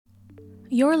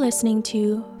You're listening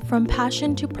to From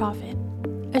Passion to Profit,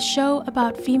 a show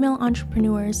about female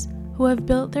entrepreneurs who have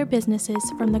built their businesses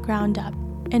from the ground up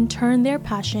and turned their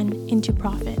passion into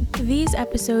profit. These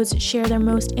episodes share their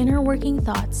most inner working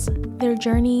thoughts, their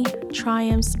journey,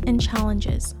 triumphs, and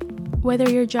challenges. Whether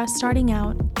you're just starting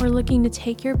out or looking to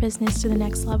take your business to the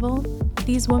next level,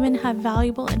 these women have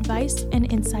valuable advice and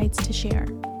insights to share.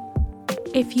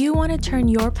 If you want to turn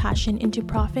your passion into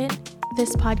profit,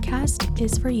 this podcast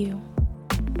is for you.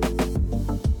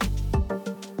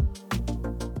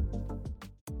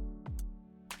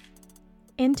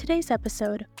 In today's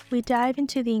episode, we dive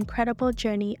into the incredible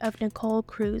journey of Nicole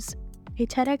Cruz, a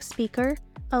TEDx speaker,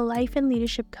 a life and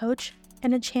leadership coach,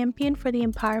 and a champion for the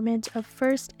empowerment of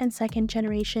first and second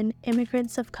generation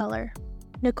immigrants of color.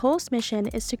 Nicole's mission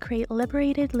is to create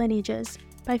liberated lineages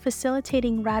by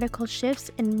facilitating radical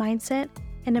shifts in mindset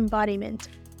and embodiment,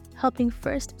 helping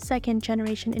first, second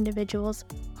generation individuals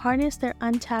harness their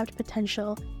untapped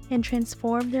potential and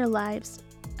transform their lives.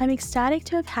 I'm ecstatic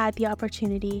to have had the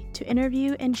opportunity to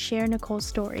interview and share Nicole's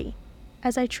story,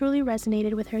 as I truly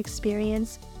resonated with her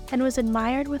experience and was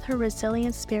admired with her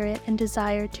resilient spirit and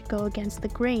desire to go against the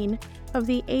grain of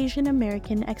the Asian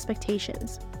American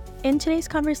expectations. In today's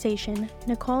conversation,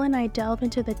 Nicole and I delve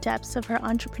into the depths of her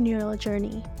entrepreneurial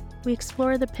journey. We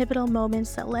explore the pivotal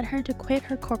moments that led her to quit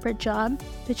her corporate job,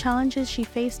 the challenges she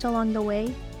faced along the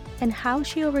way, and how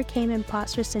she overcame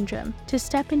imposter syndrome to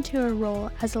step into her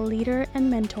role as a leader and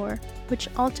mentor, which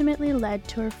ultimately led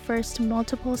to her first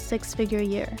multiple six-figure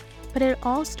year. But it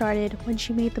all started when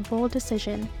she made the bold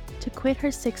decision to quit her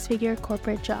six-figure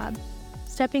corporate job,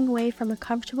 stepping away from a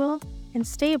comfortable and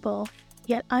stable,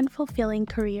 yet unfulfilling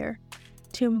career,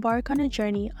 to embark on a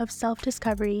journey of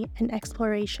self-discovery and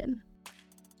exploration.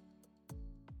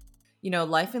 You know,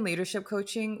 life and leadership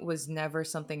coaching was never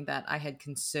something that I had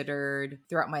considered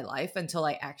throughout my life until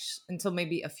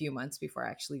maybe a few months before I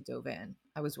actually dove in.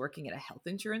 I was working at a health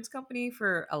insurance company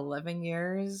for 11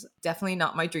 years, definitely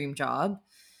not my dream job.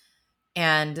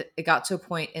 And it got to a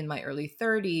point in my early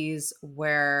 30s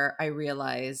where I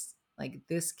realized,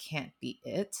 this can't be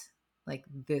it.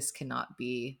 This cannot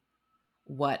be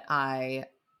what I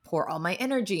pour all my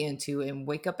energy into and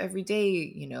wake up every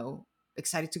day,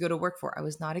 excited to go to work for. I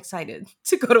was not excited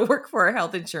to go to work for a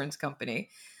health insurance company.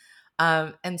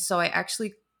 And so I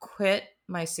actually quit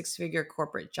my six-figure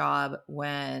corporate job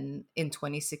in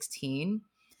 2016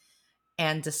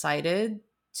 and decided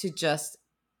to just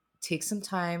take some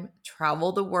time,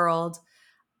 travel the world,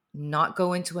 not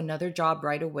go into another job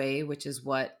right away, which is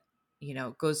what,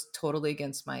 goes totally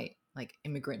against my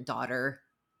immigrant daughter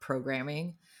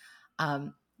programming.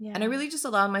 And I really just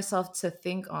allowed myself to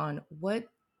think on what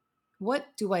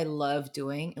do I love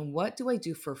doing and what do I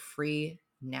do for free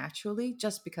naturally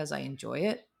just because I enjoy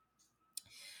it.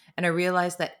 And I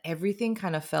realized that everything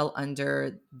kind of fell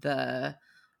under the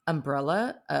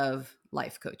umbrella of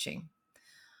life coaching.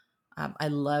 I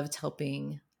loved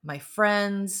helping my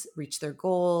friends reach their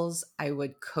goals. I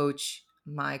would coach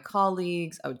my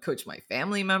colleagues. I would coach my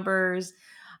family members.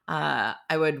 I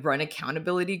would run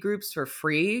accountability groups for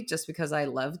free just because I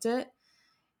loved it.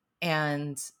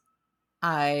 And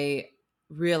I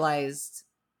realized,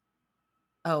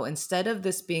 instead of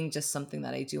this being just something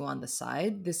that I do on the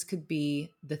side, this could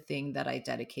be the thing that I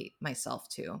dedicate myself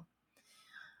to.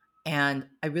 And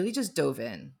I really just dove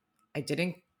in. I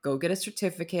didn't go get a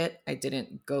certificate. I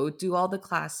didn't go do all the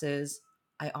classes.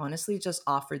 I honestly just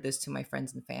offered this to my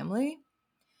friends and family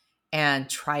and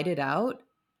tried it out.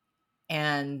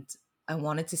 And I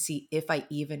wanted to see if I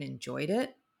even enjoyed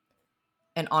it.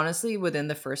 And honestly, within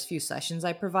the first few sessions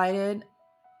I provided,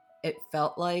 it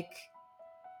felt like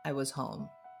I was home.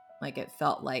 It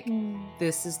felt like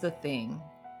this is the thing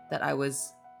that I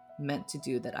was meant to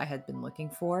do, that I had been looking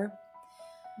for.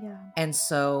 Yeah. And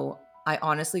so I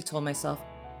honestly told myself,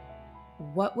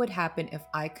 what would happen if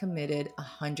I committed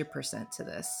 100% to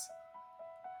this?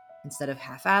 Instead of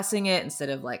half-assing it, instead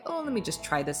of let me just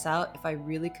try this out, if I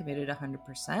really committed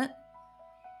 100%.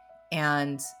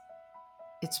 And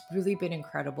it's really been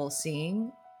incredible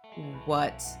seeing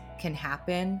what can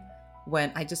happen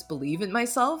when I just believe in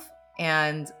myself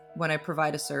and when I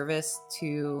provide a service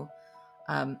to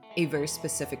a very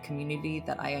specific community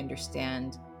that I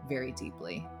understand very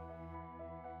deeply.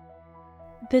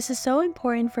 This is so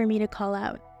important for me to call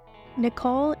out.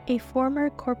 Nicole, a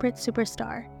former corporate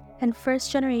superstar and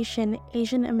first-generation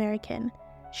Asian American,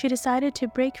 she decided to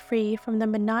break free from the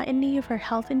monotony of her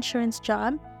health insurance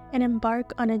job and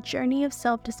embark on a journey of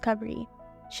self-discovery.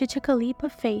 She took a leap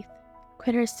of faith,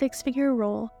 quit her six-figure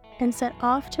role, and set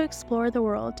off to explore the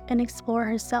world and explore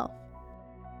herself.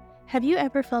 Have you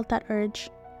ever felt that urge,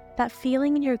 that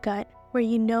feeling in your gut where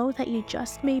you know that you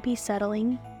just may be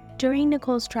settling. During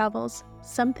Nicole's travels,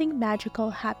 something magical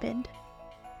happened.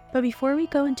 But before we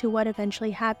go into what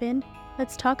eventually happened,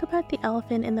 let's talk about the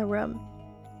elephant in the room.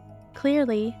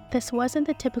 Clearly, this wasn't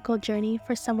the typical journey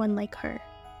for someone like her.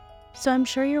 So I'm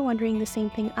sure you're wondering the same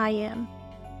thing I am.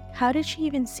 How did she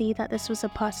even see that this was a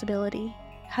possibility?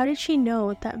 How did she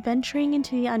know that venturing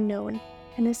into the unknown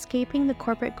and escaping the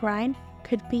corporate grind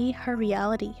could be her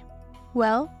reality?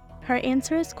 Well, her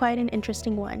answer is quite an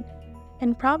interesting one,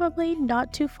 and probably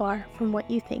not too far from what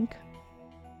you think.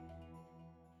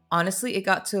 Honestly, it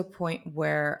got to a point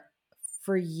where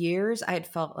for years I had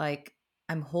felt like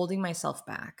I'm holding myself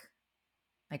back.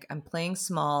 Like I'm playing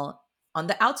small. On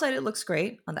the outside, it looks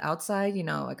great. On the outside,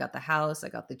 I got the house, I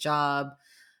got the job,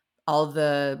 all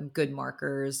the good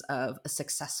markers of a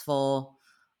successful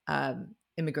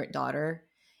immigrant daughter.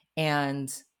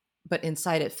 But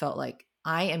inside it felt like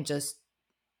I am just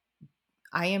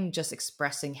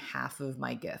expressing half of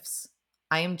my gifts.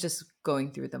 I am just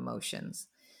going through the motions.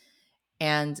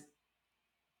 And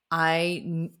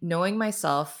knowing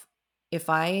myself, if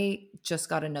I just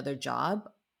got another job,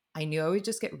 I knew I would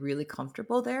just get really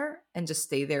comfortable there and just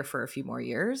stay there for a few more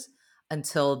years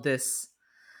until this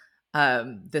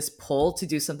pull to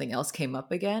do something else came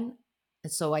up again.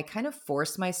 And so I kind of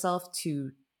forced myself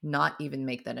to not even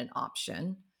make that an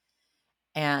option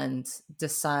and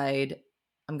decide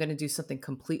I'm going to do something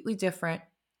completely different.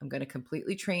 I'm going to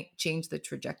completely change the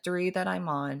trajectory that I'm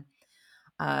on.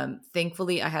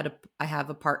 Thankfully, I have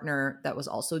a partner that was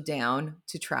also down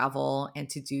to travel and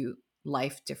to do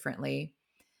life differently.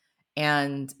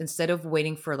 And instead of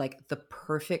waiting for like the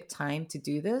perfect time to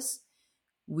do this,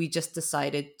 we just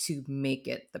decided to make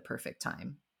it the perfect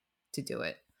time to do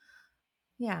it.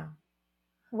 Yeah.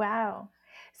 Wow.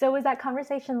 So was that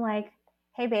conversation like,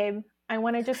 hey, babe, I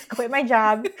want to just quit my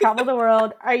job, travel the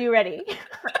world. Are you ready?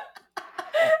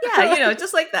 Yeah,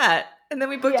 just like that. And then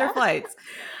we booked our flights.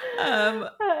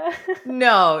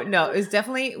 No, it was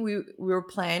definitely, we were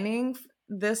planning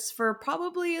this for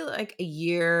probably like a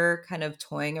year, kind of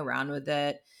toying around with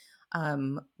it.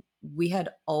 We had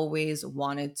always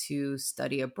wanted to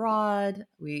study abroad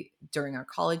during our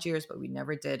college years, but we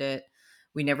never did it.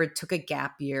 We never took a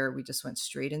gap year. We just went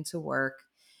straight into work.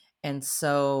 And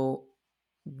so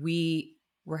we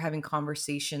were having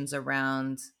conversations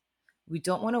around, we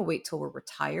don't want to wait till we're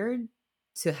retired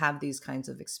to have these kinds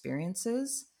of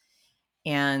experiences.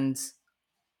 And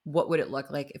what would it look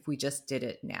like if we just did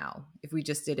it now, if we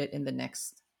just did it in the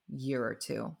next year or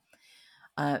two?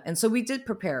 And so we did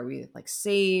prepare. We like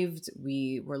saved,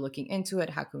 we were looking into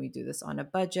it. How can we do this on a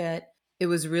budget? It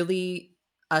was really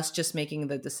us just making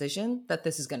the decision that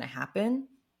this is going to happen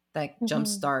that jump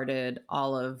started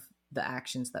all of the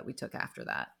actions that we took after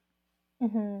that.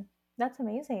 That's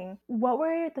amazing. What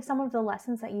were some of the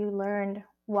lessons that you learned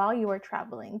while you were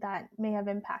traveling that may have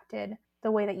impacted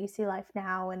the way that you see life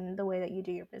now and the way that you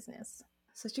do your business?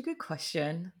 Such a good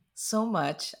question. So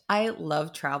much. I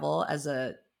love travel as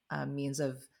a means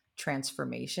of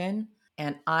transformation.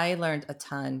 And I learned a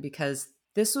ton because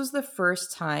this was the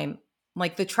first time,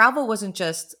 like, the travel wasn't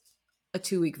just a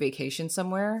 2-week vacation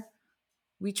somewhere.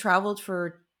 We traveled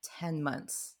for 10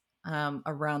 months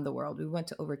around the world. We went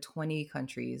to over 20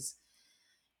 countries.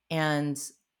 And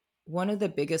one of the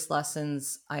biggest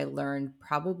lessons I learned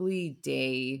probably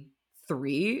day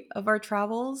 3 of our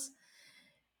travels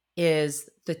is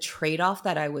the trade-off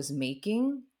that I was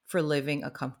making for living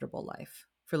a comfortable life,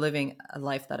 for living a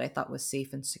life that I thought was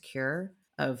safe and secure,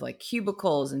 of like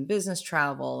cubicles and business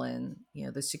travel and,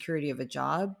 the security of a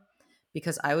job,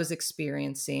 because I was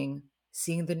experiencing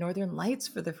seeing the Northern Lights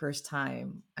for the first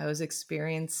time. I was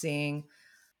experiencing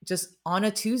just on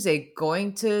a Tuesday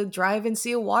going to drive and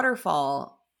see a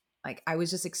waterfall. Like I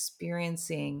was just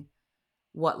experiencing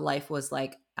what life was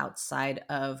like outside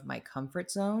of my comfort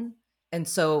zone. And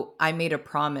so I made a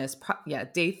promise,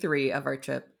 day 3 of our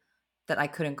trip, that I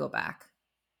couldn't go back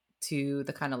to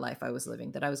the kind of life I was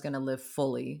living, that I was going to live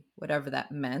fully, whatever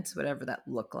that meant, whatever that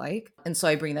looked like. And so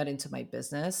I bring that into my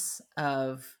business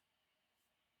of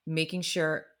making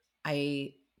sure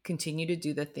I continue to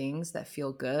do the things that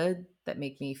feel good, that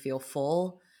make me feel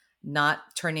full,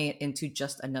 not turning it into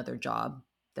just another job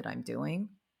that I'm doing.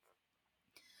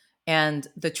 And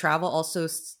the travel also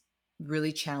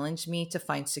really challenged me to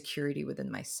find security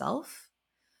within myself,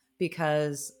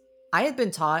 because I had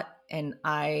been taught and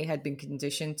I had been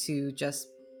conditioned to just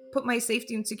put my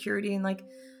safety and security in like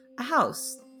a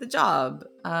house, the job,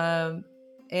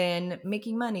 and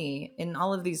making money, and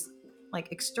all of these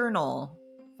like external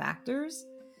factors.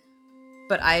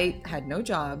 But I had no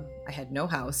job, I had no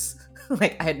house,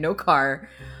 like I had no car.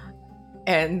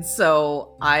 And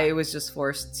so I was just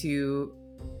forced to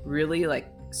really like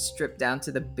strip down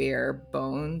to the bare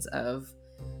bones of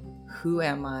who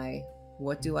am I?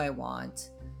 What do I want?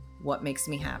 What makes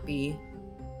me happy?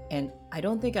 And I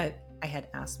don't think I had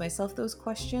asked myself those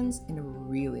questions in a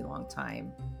really long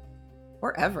time,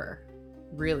 or ever,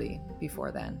 really,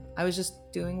 before then. I was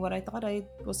just doing what I thought I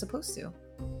was supposed to.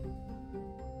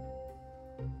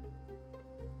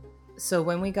 So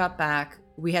when we got back,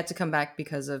 we had to come back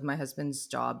because of my husband's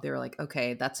job. They were like,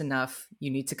 okay, that's enough.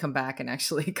 You need to come back and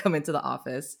actually come into the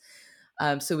office.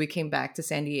 So we came back to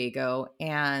San Diego,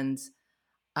 and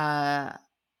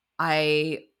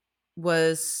I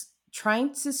was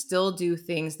trying to still do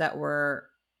things that were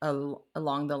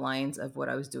along the lines of what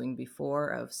I was doing before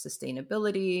of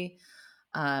sustainability.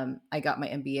 I got my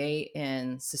MBA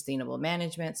in sustainable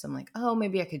management. So I'm like, oh,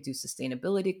 maybe I could do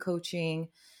sustainability coaching.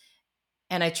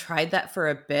 And I tried that for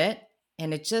a bit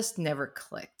and it just never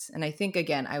clicked. And I think,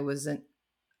 again, I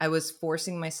was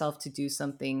forcing myself to do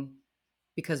something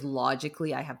because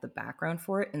logically I have the background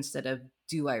for it instead of,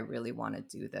 do I really want to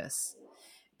do this?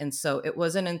 And so it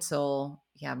wasn't until,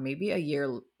 maybe a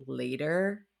year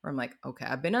later where I'm like, okay,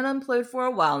 I've been unemployed for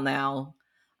a while now.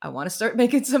 I want to start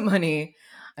making some money.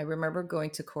 I remember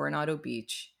going to Coronado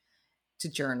Beach to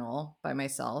journal by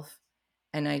myself.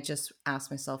 And I just asked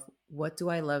myself, what do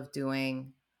I love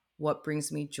doing? What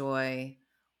brings me joy?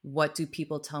 What do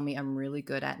people tell me I'm really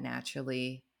good at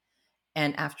naturally?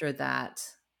 And after that,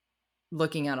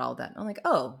 looking at all that, I'm like,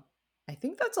 oh, I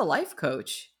think that's a life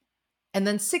coach. And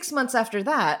then 6 months after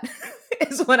that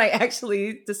is when I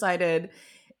actually decided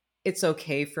it's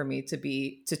okay for me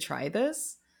to try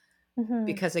this. Mm-hmm.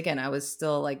 Because again, I was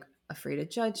still like afraid of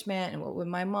judgment and what would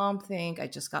my mom think? I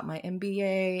just got my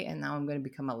MBA and now I'm going to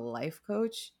become a life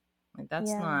coach. Like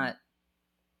that's Yeah. not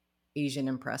Asian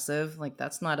impressive. Like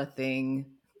that's not a thing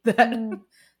that Mm-hmm.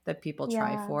 that people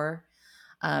try Yeah. for.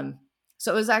 Um,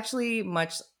 so it was actually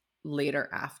much later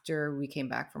after we came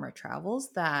back from our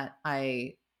travels that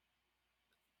I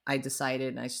decided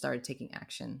and I started taking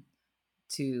action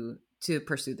to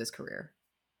pursue this career.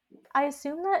 I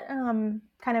assume that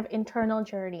kind of internal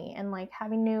journey and like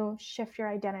having to shift your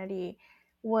identity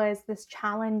was this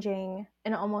challenging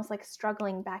and almost like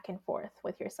struggling back and forth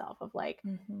with yourself of like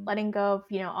Mm-hmm. letting go of,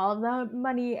 all of the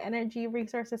money, energy,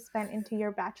 resources spent into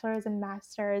your bachelor's and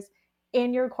master's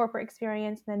in your corporate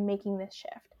experience, then making this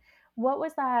shift. What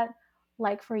was that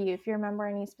like for you, if you remember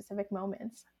any specific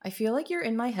moments? I feel like you're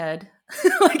in my head.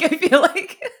 Like I feel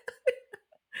like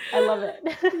I love it.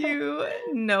 you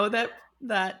know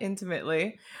that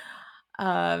intimately.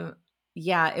 Um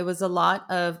yeah, it was a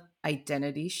lot of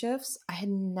identity shifts. I had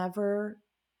never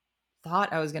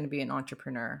thought I was going to be an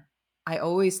entrepreneur. I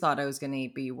always thought I was going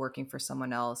to be working for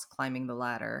someone else, climbing the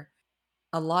ladder.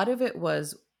 A lot of it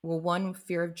was, well, one,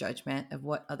 fear of judgment of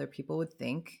what other people would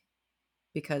think,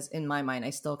 because in my mind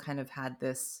I still kind of had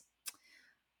this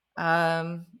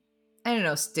um I don't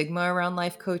know, stigma around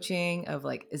life coaching of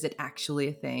like, is it actually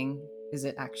a thing? Is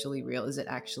it actually real? Is it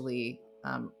actually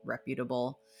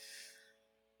reputable?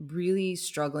 Really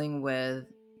struggling with,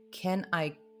 can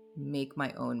I make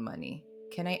my own money?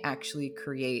 Can I actually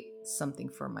create something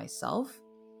for myself?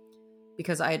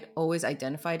 Because I'd always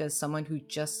identified as someone who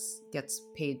just gets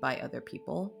paid by other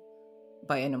people,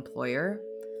 by an employer,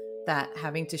 that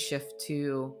having to shift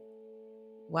to,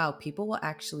 wow, people will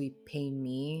actually pay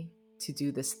me to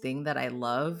do this thing that I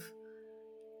love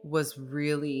was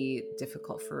really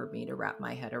difficult for me to wrap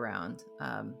my head around.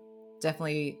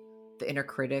 Definitely the inner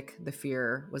critic, the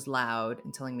fear was loud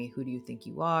and telling me, who do you think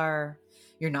you are?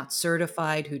 You're not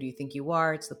certified. Who do you think you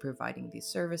are? It's the providing these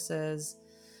services.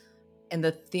 And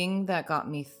the thing that got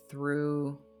me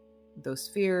through those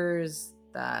fears,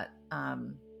 that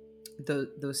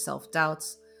those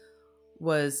self-doubts,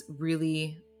 was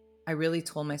really, I really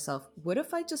told myself, what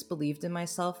if I just believed in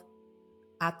myself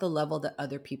at the level that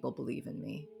other people believe in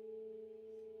me?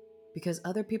 Because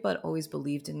other people had always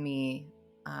believed in me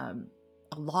a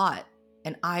lot,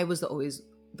 and I was always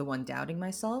the one doubting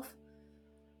myself.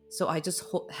 So I just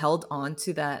held on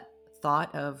to that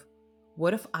thought of,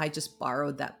 what if I just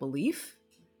borrowed that belief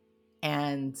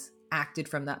and acted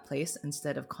from that place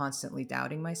instead of constantly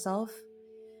doubting myself?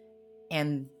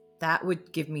 And that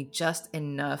would give me just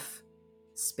enough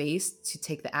space to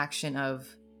take the action of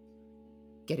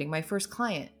getting my first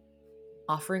client,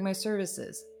 offering my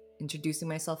services, introducing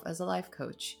myself as a life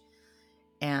coach.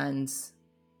 And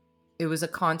it was a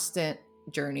constant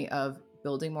journey of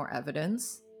building more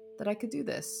evidence that I could do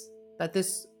this, that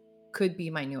this could be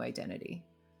my new identity.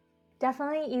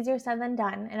 Definitely easier said than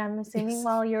done. And I'm assuming Yes.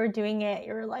 while you were doing it,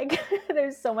 you were like,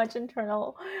 there's so much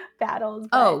internal battles.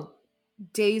 But Oh,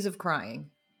 days of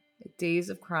crying. Days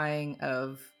of crying,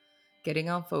 of getting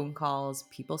on phone calls,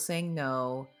 people saying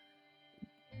no,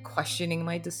 questioning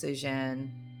my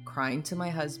decision, crying to my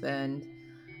husband.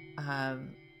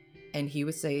 Um, and he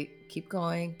would say, keep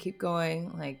going, keep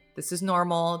going. Like, this is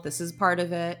normal. This is part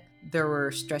of it. There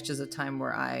were stretches of time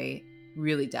where I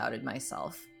really doubted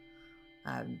myself.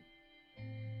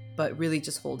 But really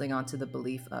just holding on to the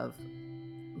belief of,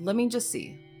 let me just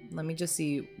see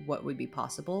what would be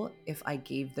possible if I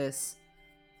gave this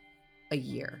a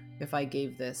year, if I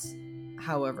gave this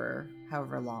however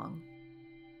long.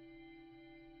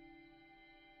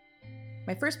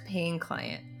 My first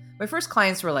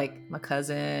clients were like my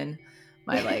cousin,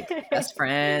 my like best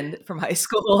friend from high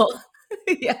school.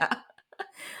 Yeah.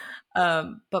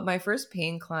 But my first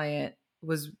paying client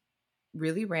was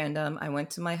really random. I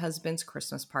went to my husband's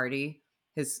Christmas party,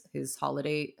 his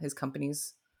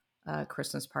company's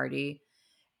Christmas party,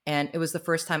 and it was the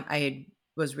first time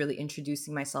was really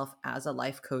introducing myself as a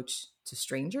life coach to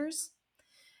strangers.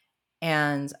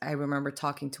 And I remember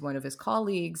talking to one of his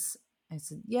colleagues. I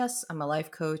said, yes, I'm a life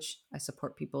coach. I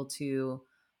support people to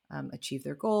achieve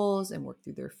their goals and work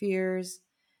through their fears.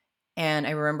 And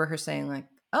I remember her saying like,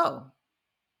 oh,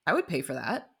 I would pay for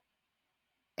that.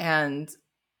 And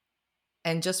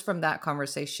just from that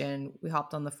conversation, we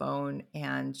hopped on the phone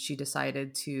and she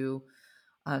decided to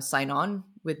sign on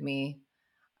with me.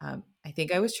 I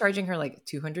think I was charging her like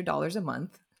 $200 a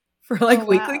month for like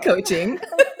weekly coaching.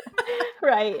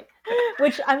 Right.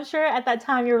 Which I'm sure at that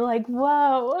time you were like,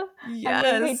 whoa, Yes.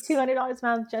 I'm getting paid $200 a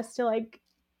month just to like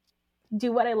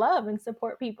do what I love and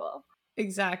support people.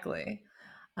 Exactly.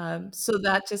 So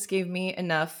that just gave me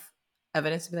enough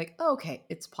evidence to be like, oh, okay,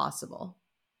 it's possible.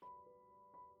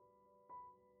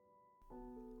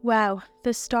 Wow,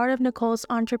 the start of Nicole's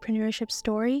entrepreneurship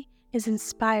story is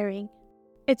inspiring.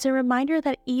 It's a reminder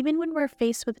that even when we're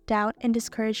faced with doubt and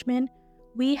discouragement,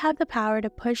 we have the power to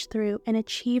push through and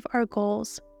achieve our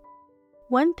goals.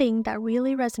 One thing that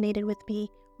really resonated with me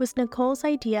was Nicole's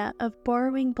idea of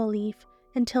borrowing belief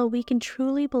until we can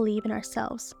truly believe in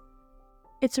ourselves.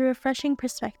 It's a refreshing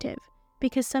perspective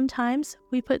because sometimes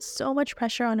we put so much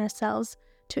pressure on ourselves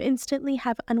to instantly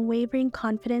have unwavering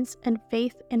confidence and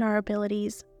faith in our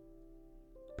abilities.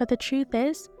 But the truth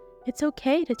is, it's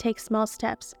okay to take small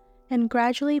steps and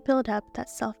gradually build up that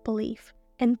self-belief.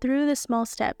 And through the small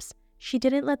steps, she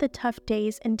didn't let the tough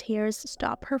days and tears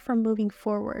stop her from moving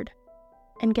forward.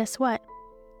 And guess what?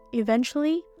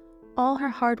 Eventually, all her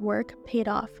hard work paid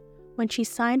off when she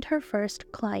signed her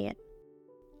first client.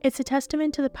 It's a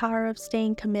testament to the power of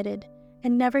staying committed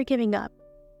and never giving up,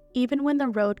 even when the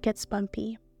road gets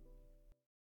bumpy.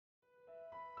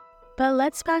 But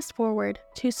let's fast forward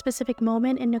to a specific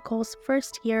moment in Nicole's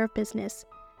first year of business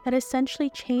that essentially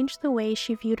changed the way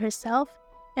she viewed herself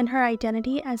and her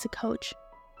identity as a coach,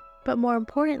 but more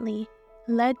importantly,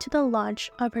 led to the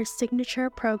launch of her signature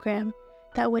program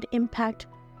that would impact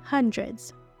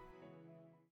hundreds.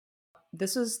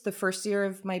 This was the first year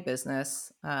of my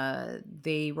business.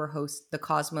 The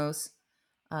Cosmos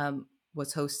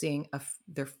was hosting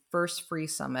their first free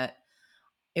summit.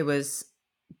 It was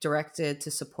directed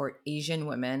to support Asian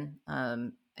women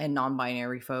and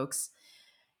non-binary folks.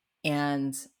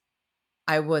 And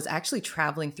I was actually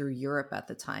traveling through Europe at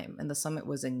the time, and the summit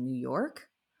was in New York.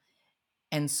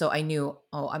 And so I knew,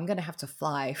 oh, I'm going to have to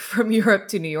fly from Europe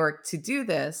to New York to do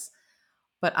this.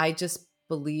 But I just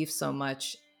believe so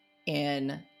much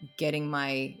in getting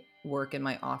my work and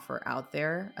my offer out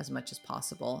there as much as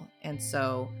possible. And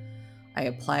so I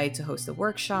applied to host a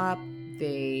workshop.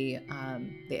 They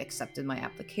accepted my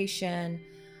application.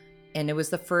 And it was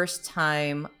the first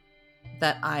time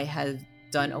that I had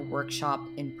done a workshop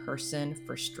in person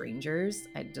for strangers.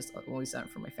 I'd just always done it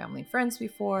for my family and friends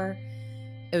before.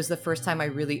 It was the first time I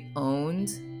really owned,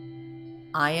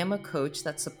 I am a coach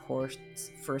that supports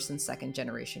first and second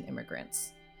generation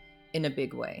immigrants in a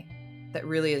big way.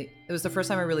 It was the first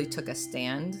time I really took a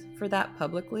stand for that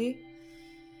publicly.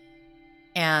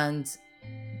 And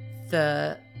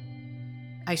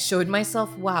I showed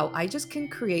myself, wow, I just can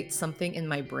create something in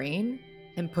my brain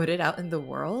and put it out in the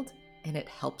world, and it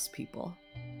helps people.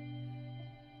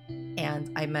 And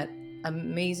I met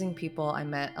amazing people. I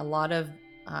met a lot of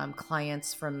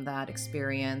clients from that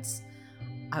experience.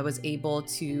 I was able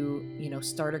to,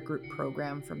 start a group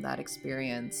program from that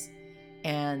experience.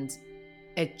 And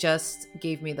it just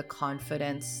gave me the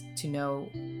confidence to know,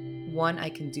 one, I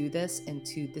can do this, and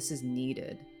two, this is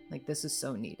needed. Like, this is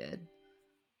so needed.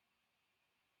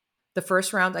 The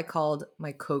first round I called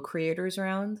my co-creators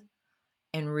round,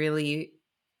 and really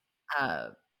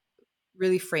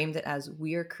framed it as,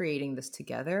 we are creating this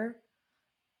together.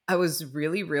 I was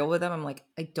really real with them. I'm like,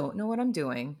 I don't know what I'm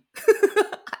doing.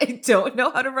 I don't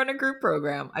know how to run a group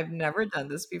program. I've never done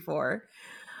this before.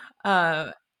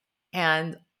 Uh,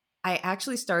 and I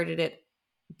actually started it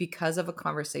because of a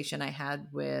conversation I had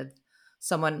with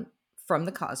someone from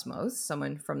the Cosmos,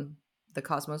 someone from the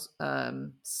Cosmos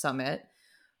Summit,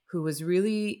 who was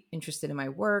really interested in my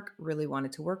work, really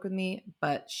wanted to work with me,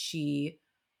 but she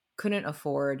couldn't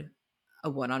afford a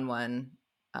one-on-one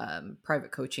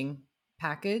private coaching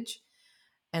package.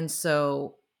 And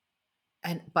so,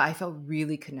 but I felt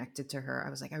really connected to her. I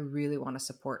was like, I really want to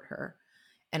support her.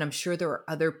 And I'm sure there are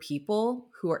other people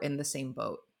who are in the same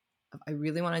boat. I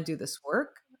really want to do this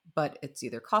work, but it's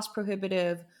either cost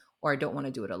prohibitive or I don't want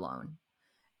to do it alone.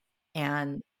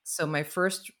 And so my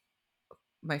first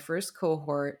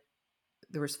cohort,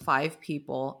 there was 5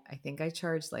 people. I think I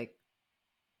charged like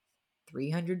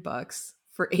 $300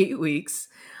 for 8 weeks.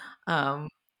 Um,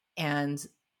 and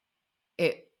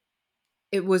it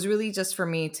it was really just for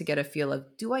me to get a feel of,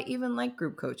 do I even like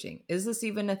group coaching? Is this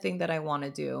even a thing that I want to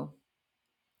do?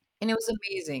 And it was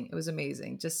amazing. It was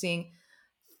amazing. Just seeing,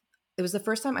 it was the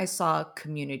first time I saw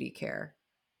community care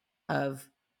of,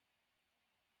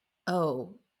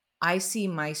 oh, I see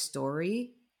my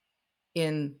story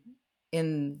in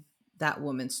in that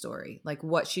woman's story. Like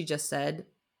what she just said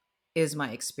is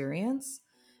my experience,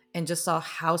 and just saw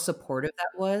how supportive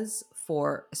that was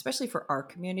for, especially for our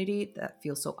community that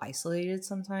feels so isolated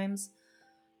sometimes,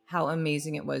 how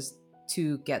amazing it was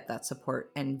to get that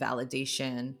support and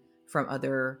validation from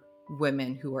other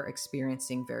women who are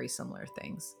experiencing very similar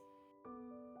things.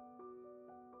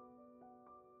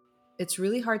 It's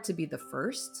really hard to be the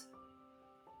first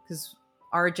because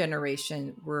our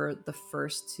generation, we're the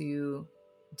first to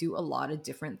do a lot of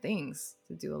different things,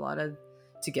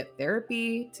 to get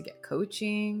therapy, to get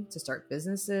coaching, to start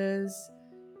businesses,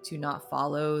 to not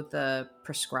follow the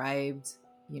prescribed,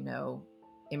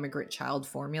 immigrant child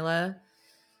formula.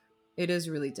 It is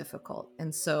really difficult.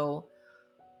 And so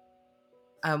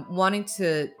wanting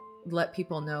to let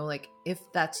people know, like, if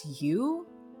that's you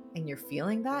and you're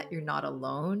feeling that, you're not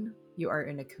alone. You are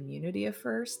in a community of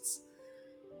firsts.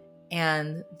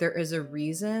 And there is a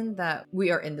reason that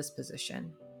we are in this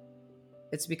position.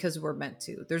 It's because we're meant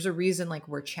to. There's a reason, like,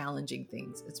 we're challenging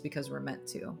things. It's because we're meant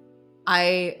to.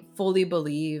 I fully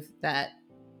believe that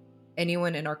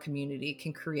anyone in our community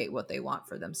can create what they want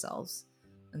for themselves.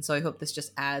 And so I hope this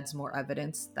just adds more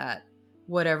evidence that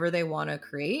whatever they want to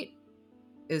create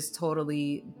is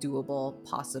totally doable,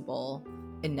 possible,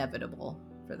 inevitable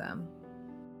for them.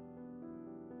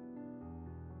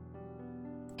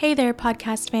 Hey there,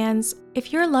 podcast fans.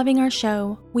 If you're loving our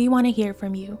show, we want to hear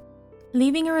from you.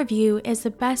 Leaving a review is the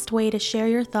best way to share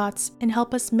your thoughts and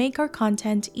help us make our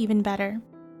content even better.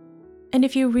 And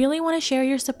if you really want to share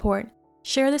your support,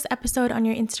 share this episode on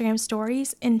your Instagram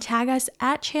stories and tag us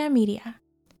at Chea Media.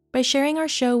 By sharing our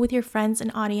show with your friends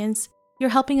and audience, you're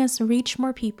helping us reach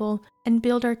more people and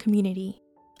build our community.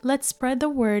 Let's spread the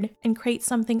word and create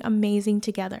something amazing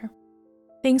together.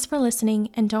 Thanks for listening,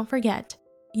 and don't forget,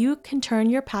 you can turn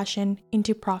your passion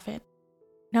into profit.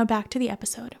 Now back to the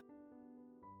episode.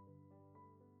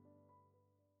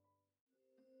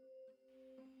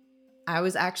 I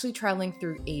was actually traveling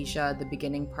through Asia the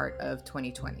beginning part of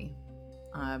 2020.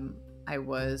 I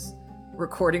was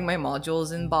recording my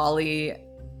modules in Bali,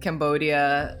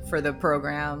 Cambodia for the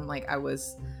program. Like I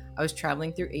was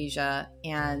traveling through Asia,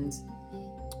 and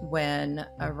when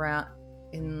around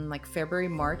in like February,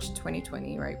 March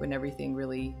 2020, right, when everything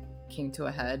really came to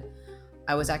a head,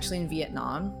 I was actually in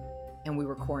Vietnam, and we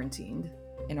were quarantined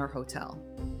in our hotel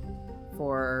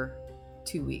for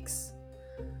 2 weeks.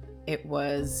 It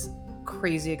was a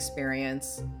crazy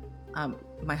experience.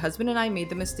 My husband and I made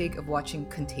the mistake of watching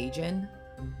Contagion,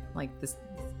 like this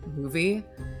movie,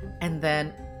 and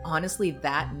then honestly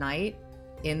that night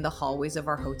in the hallways of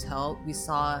our hotel, we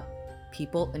saw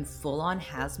people in full-on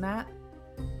hazmat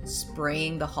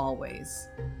spraying the hallways.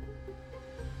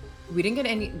 We didn't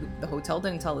get the hotel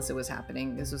didn't tell us it was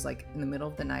happening. This was like in the middle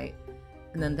of the night.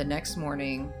 And then the next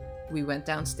morning, we went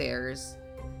downstairs,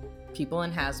 people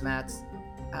in hazmats,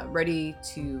 ready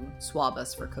to swab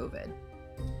us for COVID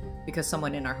because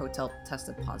someone in our hotel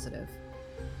tested positive.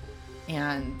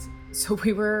 And so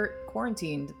we were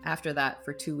quarantined after that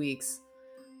for 2 weeks.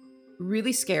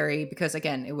 Really scary because,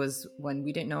 again, it was when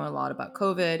we didn't know a lot about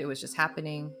COVID. It was just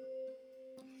happening.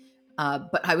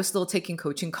 But I was still taking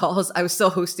coaching calls. I was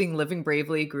still hosting Living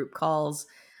Bravely group calls.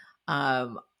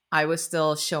 I was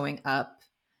still showing up.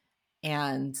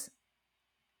 And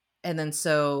then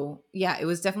so, yeah, it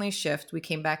was definitely a shift. We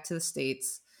came back to the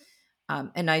States.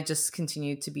 And I just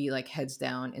continued to be like heads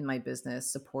down in my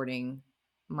business, supporting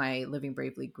my Living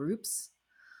Bravely groups.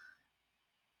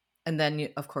 And then,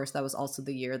 of course, that was also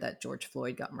the year that George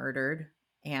Floyd got murdered,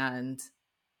 and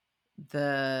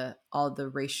all the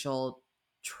racial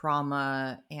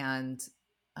trauma and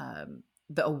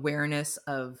the awareness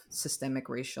of systemic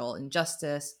racial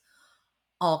injustice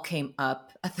all came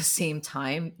up at the same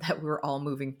time that we were all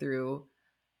moving through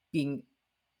being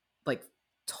like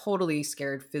totally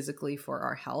scared physically for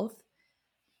our health.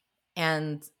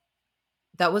 And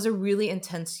that was a really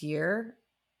intense year.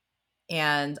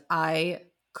 And I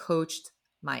coached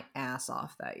my ass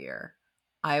off that year.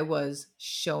 I was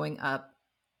showing up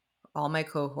all my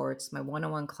cohorts, my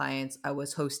one-on-one clients. I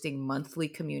was hosting monthly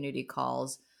community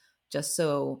calls just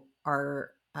so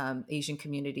our Asian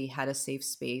community had a safe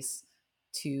space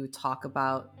to talk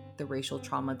about the racial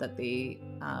trauma that they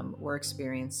were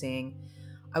experiencing.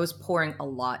 I was pouring a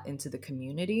lot into the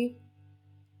community.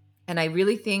 And I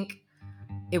really think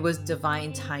it was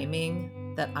divine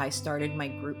timing that I started my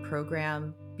group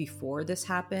program before this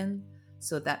happened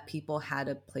so that people had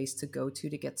a place to go to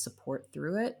get support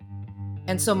through it.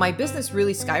 And so my business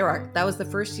really skyrocketed. That was the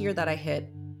first year that I hit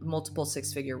multiple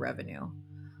six-figure revenue,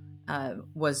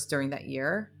 was during that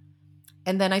year.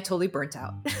 And then I totally burnt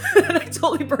out. I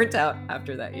totally burnt out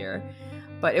after that year.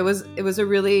 But it was a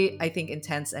really, I think,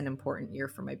 intense and important year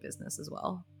for my business as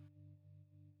well.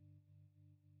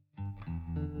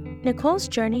 Nicole's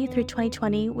journey through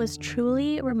 2020 was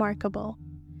truly remarkable.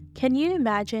 Can you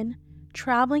imagine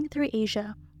traveling through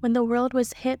Asia when the world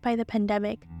was hit by the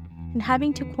pandemic and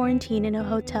having to quarantine in a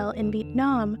hotel in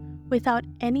Vietnam without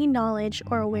any knowledge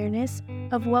or awareness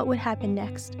of what would happen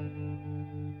next?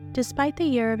 Despite the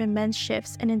year of immense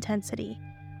shifts and intensity,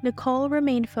 Nicole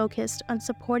remained focused on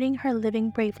supporting her Living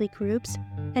Bravely groups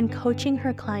and coaching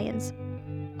her clients,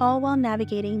 all while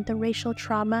navigating the racial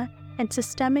trauma and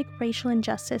systemic racial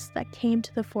injustice that came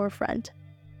to the forefront.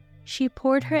 She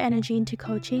poured her energy into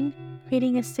coaching,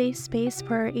 creating a safe space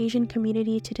for our Asian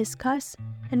community to discuss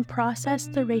and process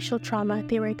the racial trauma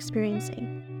they were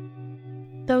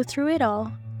experiencing. Though through it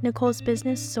all, Nicole's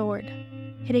business soared,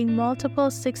 hitting multiple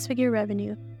six-figure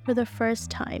revenue for the first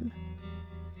time.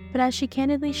 But as she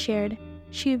candidly shared,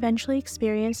 she eventually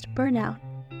experienced burnout.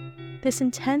 This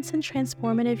intense and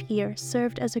transformative year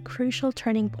served as a crucial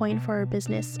turning point for her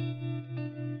business.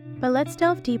 But let's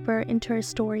delve deeper into her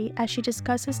story as she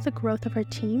discusses the growth of her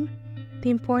team, the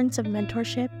importance of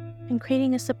mentorship, and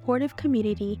creating a supportive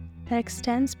community that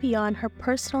extends beyond her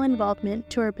personal involvement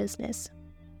to her business.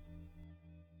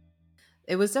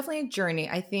 It was definitely a journey.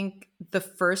 I think the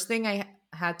first thing I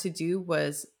had to do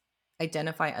was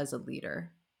identify as a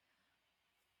leader.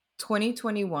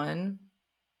 2021,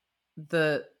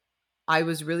 I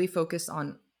was really focused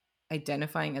on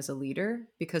identifying as a leader,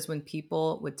 because when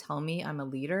people would tell me I'm a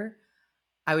leader,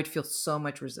 I would feel so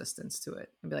much resistance to it.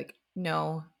 I'd be like,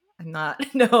 no, I'm not.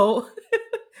 No,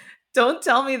 don't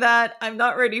tell me that. I'm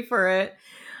not ready for it.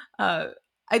 I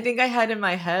think I had in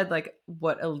my head like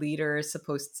what a leader is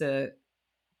supposed to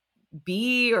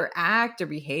be or act or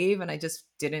behave, and I just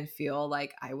didn't feel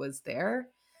like I was there.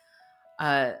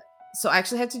 So I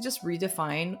actually had to just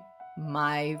redefine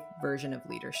my version of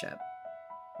leadership.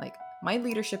 Like, my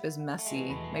leadership is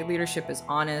messy. My leadership is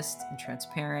honest and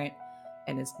transparent,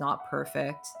 and it's not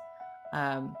perfect.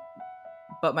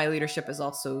 But my leadership is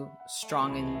also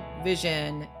strong in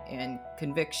vision and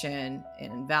conviction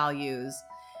and in values,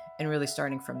 and really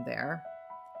starting from there.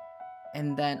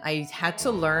 And then I had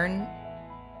to learn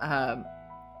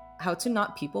how to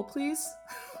not people please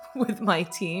with my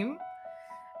team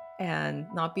and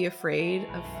not be afraid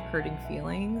of hurting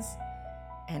feelings.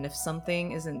 And if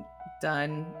something isn't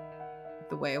done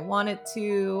the way I want it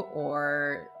to,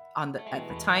 or at the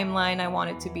timeline I want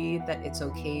it to be, that it's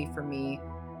okay for me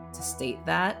to state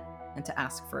that and to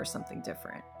ask for something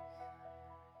different.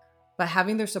 But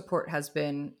having their support has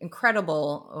been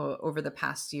incredible over the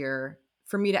past year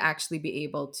for me to actually be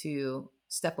able to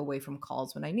step away from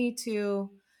calls when I need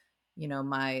to. You know,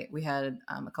 we had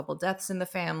a couple deaths in the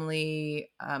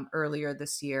family earlier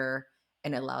this year,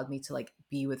 and it allowed me to like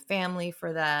be with family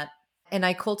for that. And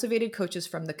I cultivated coaches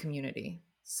from the community.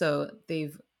 So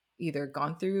they've either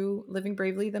gone through Living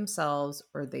Bravely themselves,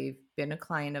 or they've been a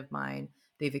client of mine.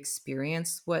 They've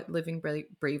experienced what Living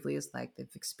Bravely is like. They've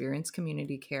experienced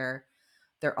community care.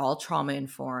 They're all trauma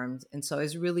informed. And so I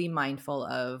was really mindful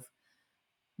of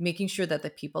making sure that the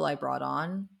people I brought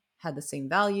on had the same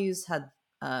values, had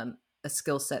a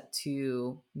skill set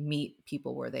to meet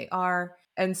people where they are,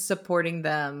 and supporting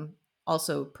them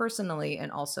also personally,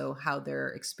 and also how they're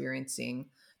experiencing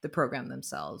the program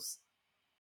themselves.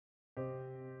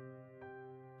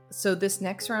 So this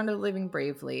next round of Living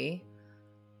Bravely,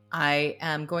 I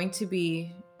am going to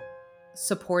be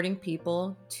supporting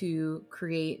people to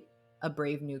create a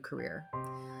brave new career.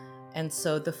 And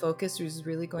so the focus is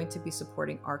really going to be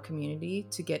supporting our community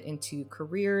to get into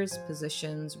careers,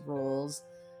 positions, roles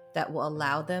that will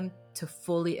allow them to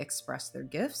fully express their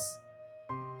gifts,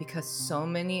 because so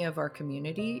many of our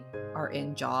community are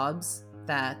in jobs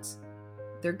that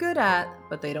they're good at,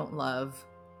 but they don't love,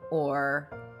 or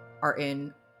are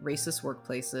in racist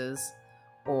workplaces,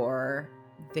 or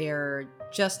they're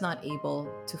just not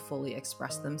able to fully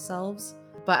express themselves.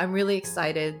 But I'm really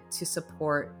excited to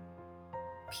support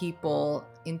people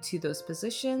into those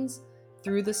positions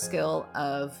through the skill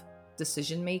of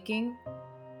decision making,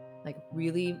 like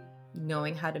really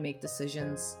knowing how to make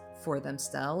decisions for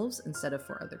themselves instead of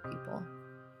for other people.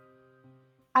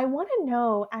 I want to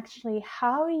know actually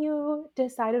how you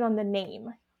decided on the name,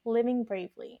 Living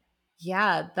Bravely.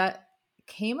 Yeah, that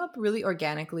came up really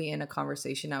organically in a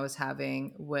conversation I was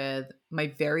having with my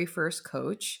very first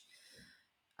coach.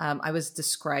 I was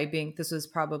describing, this was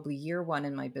probably year one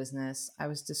in my business. I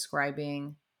was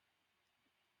describing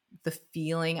the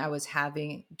feeling I was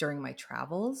having during my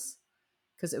travels,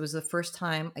 because it was the first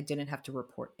time I didn't have to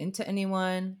report into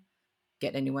anyone,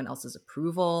 get anyone else's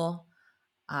approval.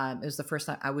 It was the first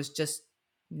time I was just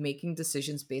making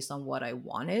decisions based on what I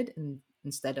wanted, and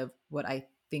instead of what I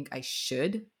think I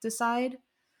should decide.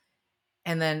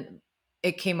 And then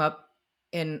it came up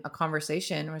in a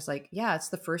conversation where it's like, yeah, it's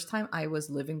the first time I was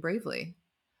living bravely.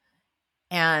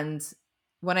 And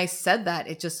when I said that,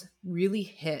 it just really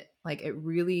hit. Like it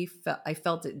really felt, I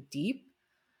felt it deep.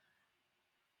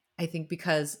 I think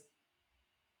because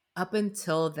up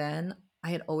until then, I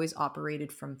had always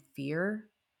operated from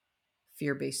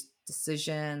fear-based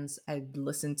decisions. I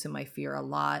listened to my fear a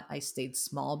lot. I stayed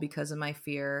small because of my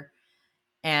fear.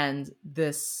 And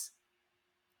this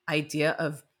idea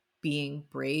of being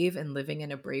brave and living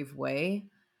in a brave way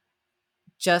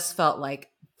just felt like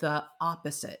the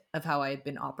opposite of how I had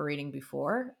been operating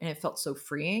before. And it felt so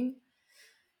freeing.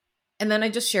 And then I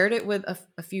just shared it with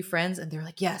a few friends, and they're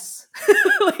like, yes,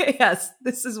 like, yes,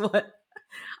 this is what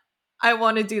I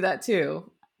want to do that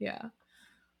too. Yeah.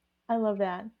 I love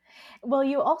that. Well,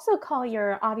 you also call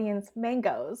your audience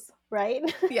mangoes, right?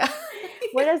 Yeah.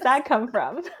 Where does that come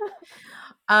from?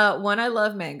 One, I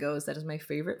love mangoes. That is my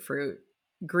favorite fruit.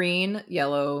 Green,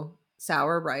 yellow,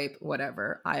 sour, ripe,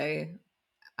 whatever. I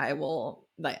will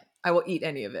eat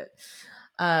any of it.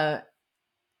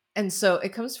 And so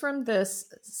it comes from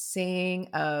this saying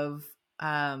of,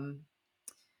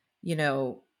 you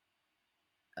know,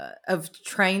 of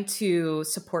trying to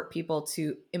support people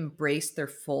to embrace their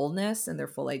fullness and their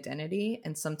full identity.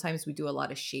 And sometimes we do a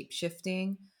lot of shape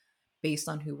shifting based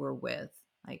on who we're with.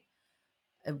 Like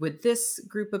with this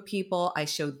group of people, I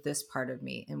show this part of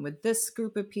me. And with this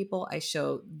group of people, I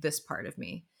show this part of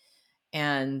me.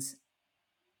 And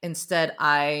instead,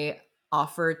 I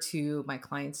offer to my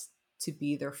clients to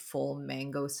be their full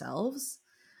mango selves.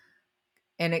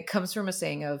 And it comes from a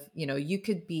saying of, you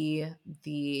could be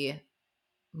the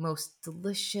most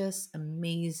delicious,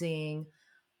 amazing,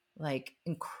 like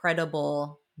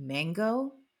incredible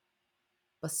mango,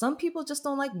 but some people just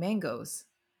don't like mangoes.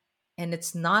 And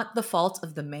it's not the fault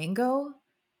of the mango.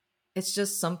 It's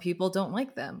just some people don't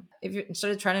like them. If you're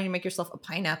instead of trying to make yourself a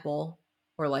pineapple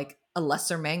or like a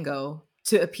lesser mango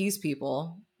to appease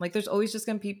people, like there's always just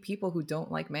going to be people who don't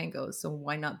like mangoes. So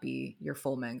why not be your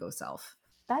full mango self?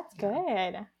 That's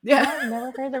good. Yeah. I've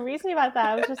never heard the reasoning about that.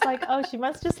 I was just like, oh, she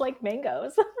must just like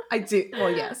mangoes. I do. Well,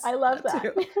 yes. I love that.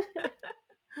 Too.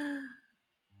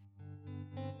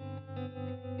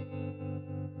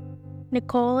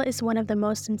 Nicole is one of the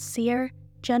most sincere,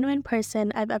 genuine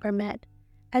person I've ever met,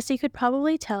 as you could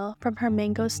probably tell from her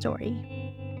mango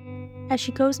story. As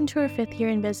she goes into her 5th year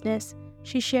in business,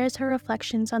 she shares her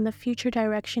reflections on the future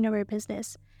direction of her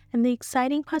business and the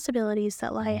exciting possibilities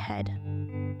that lie ahead.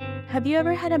 Have you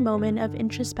ever had a moment of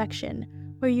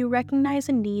introspection where you recognize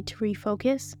a need to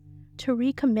refocus, to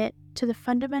recommit to the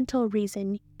fundamental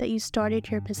reason that you started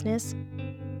your business?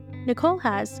 Nicole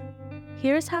has.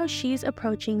 Here's how she's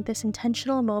approaching this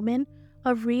intentional moment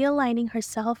of realigning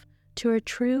herself to her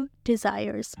true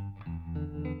desires.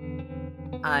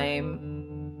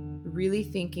 I'm really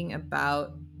thinking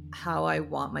about how I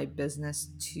want my business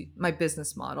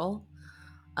model,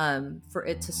 for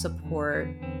it to support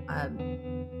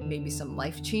maybe some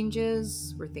life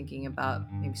changes. We're thinking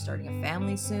about maybe starting a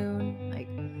family soon,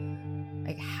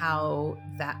 like how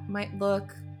that might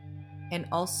look, and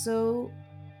also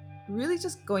really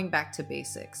just going back to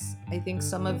basics. I think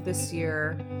some of this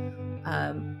year,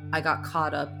 I got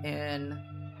caught up in,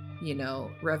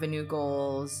 revenue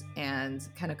goals and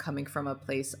kind of coming from a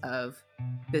place of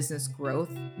business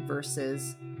growth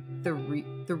versus the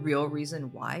real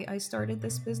reason why I started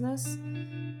this business.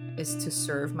 is to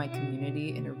serve my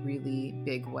community in a really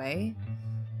big way.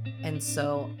 And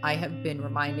so I have been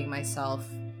reminding myself,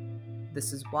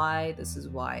 this is why,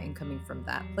 and coming from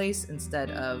that place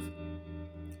instead of,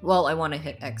 well, I want to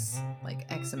hit X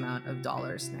amount of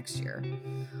dollars next year.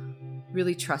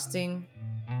 Really trusting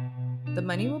the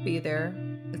money will be there.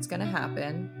 It's going to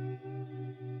happen.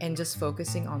 And just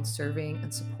focusing on serving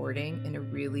and supporting in a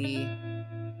really,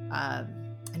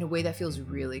 in a way that feels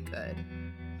really good,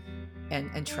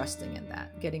 and trusting in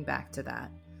that, getting back to that.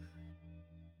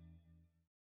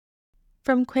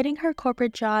 From quitting her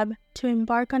corporate job to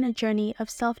embark on a journey of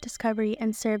self-discovery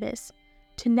and service,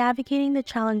 to navigating the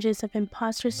challenges of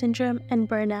imposter syndrome and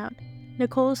burnout,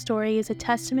 Nicole's story is a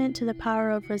testament to the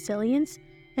power of resilience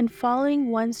and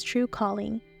following one's true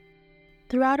calling.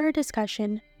 Throughout our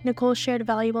discussion, Nicole shared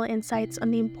valuable insights on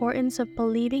the importance of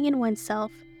believing in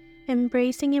oneself,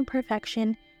 embracing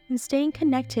imperfection, and staying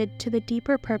connected to the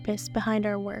deeper purpose behind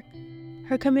our work.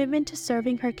 Her commitment to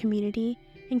serving her community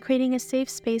and creating a safe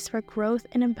space for growth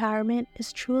and empowerment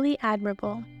is truly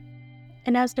admirable.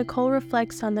 And as Nicole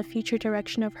reflects on the future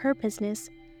direction of her business,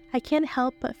 I can't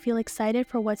help but feel excited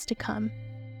for what's to come.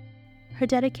 Her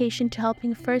dedication to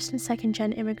helping first and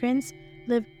second-gen immigrants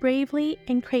live bravely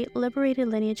and create liberated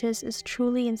lineages is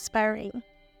truly inspiring.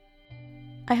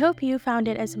 I hope you found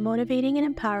it as motivating and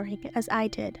empowering as I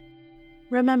did.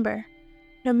 Remember,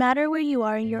 no matter where you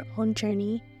are in your own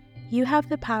journey, you have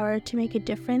the power to make a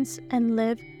difference and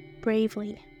live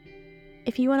bravely.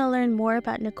 If you want to learn more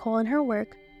about Nicole and her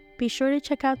work, be sure to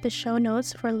check out the show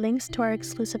notes for links to our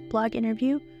exclusive blog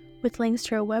interview with links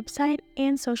to her website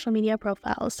and social media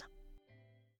profiles.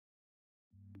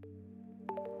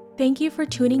 Thank you for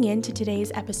tuning in to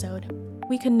today's episode.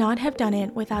 We could not have done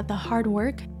it without the hard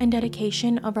work and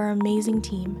dedication of our amazing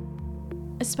team.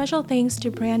 A special thanks to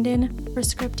Brandon for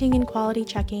scripting and quality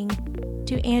checking,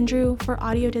 to Andrew for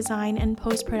audio design and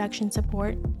post-production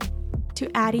support,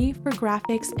 to Addie for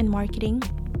graphics and marketing,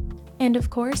 and of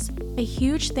course, a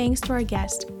huge thanks to our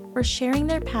guest for sharing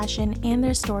their passion and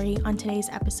their story on today's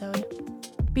episode.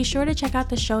 Be sure to check out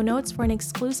the show notes for an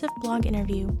exclusive blog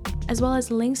interview, as well as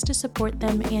links to support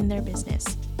them and their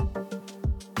business.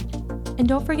 And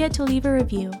don't forget to leave a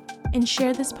review and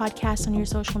share this podcast on your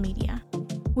social media.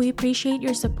 We appreciate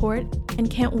your support and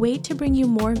can't wait to bring you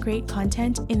more great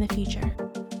content in the future.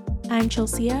 I'm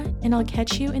Chelsea, and I'll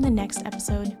catch you in the next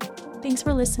episode. Thanks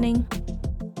for listening.